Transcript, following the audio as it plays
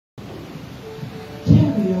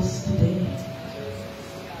carry us today.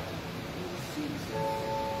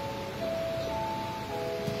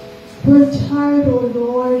 We're tired, oh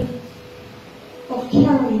Lord, of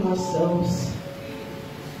carrying ourselves.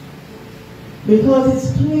 Because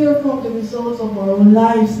it's clear from the results of our own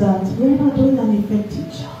lives that we're not doing an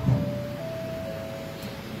effective job.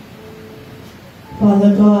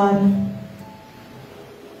 Father God,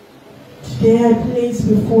 today I place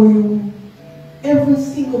before you every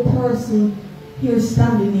single person here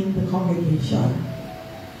standing in the congregation.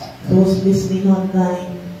 Those listening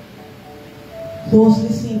online, those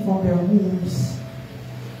listening from their homes.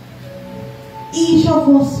 Each of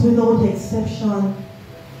us, without exception,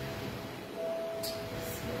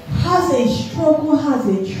 has a struggle, has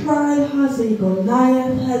a trial, has a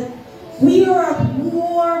Goliath. We are at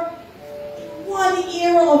war in one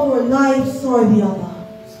era of our lives or the other.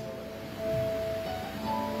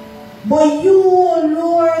 But you, O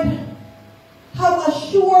Lord, have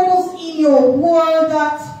assured us in your word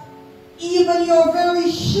that even your very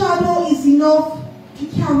shadow is enough to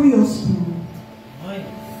carry us through.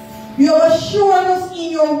 You have assured us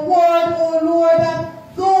in your word, O Lord,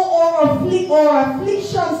 that though our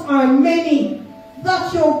afflictions are many,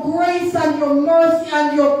 that your grace and your mercy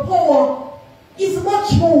and your power is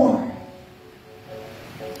much more.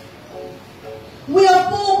 We are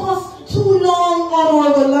focused too long on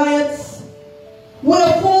our Goliaths. We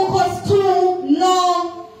are focused too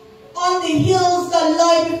long on the hills that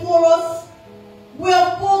lie before us. We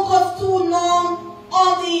are focused too long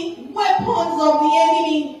on the weapons of the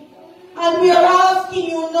enemy. And we are asking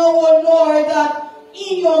you now, O Lord, that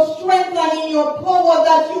in your strength and in your power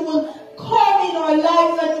that you will come in our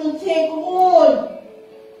lives and you will take hold.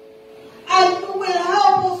 And you will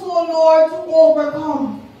help us, O Lord, to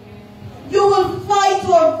overcome. You will fight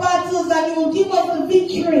our battles and you will give us the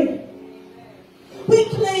victory. We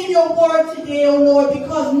claim your word today, O Lord,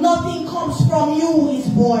 because nothing comes from you is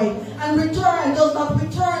void, and does not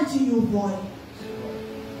return to you void.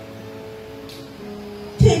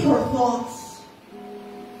 Take our thoughts,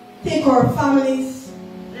 take our families,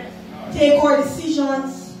 take our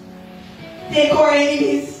decisions, take our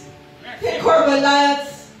enemies, take our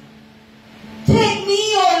Goliaths. Take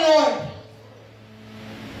me, O Lord.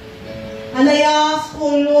 And I ask,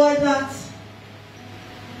 O Lord, that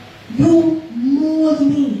you mold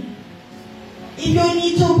me. If you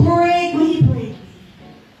need to break me, break me.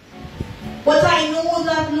 But I know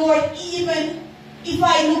that, Lord, even if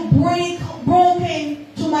I look broken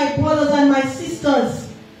to my brothers and my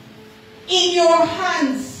sisters, in your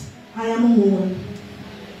hands I am whole.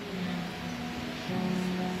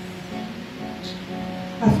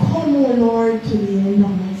 I've come, O Lord, to the end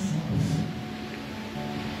of myself.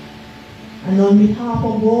 And on behalf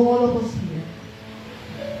of all of us here,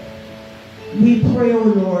 we pray, O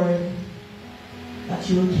Lord, that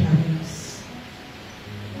you will carry us.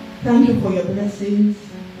 Thank you for your blessings.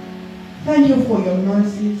 Thank you for your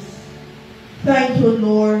mercies. Thank you,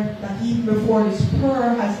 Lord, that even before this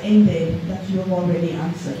prayer has ended, that you have already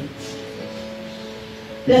answered it.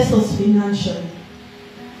 Bless us financially.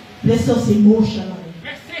 Bless us emotionally.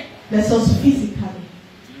 Bless us physically.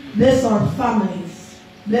 Bless our families.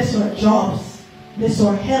 Bless our jobs. Bless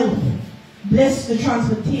our health. Bless the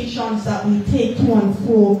transportations that we take to and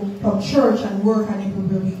fro from church and work and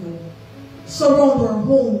everywhere we go. Surround our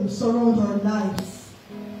homes. Surround our lives.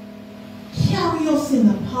 Carry us in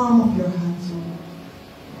the palm of your hands, O Lord.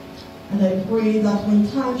 And I pray that when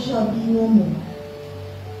time shall be no more,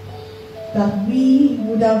 that we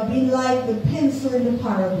would have been like the pencil in the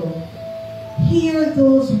parable. Hear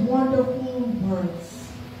those wonderful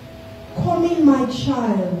words. Come in, my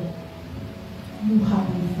child. You have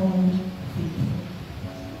been found faithful.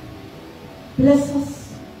 Bless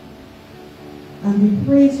us. And we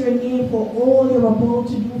praise your name for all you're about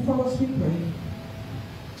to do for us, we pray.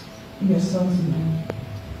 In your son's name.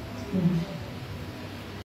 Amen.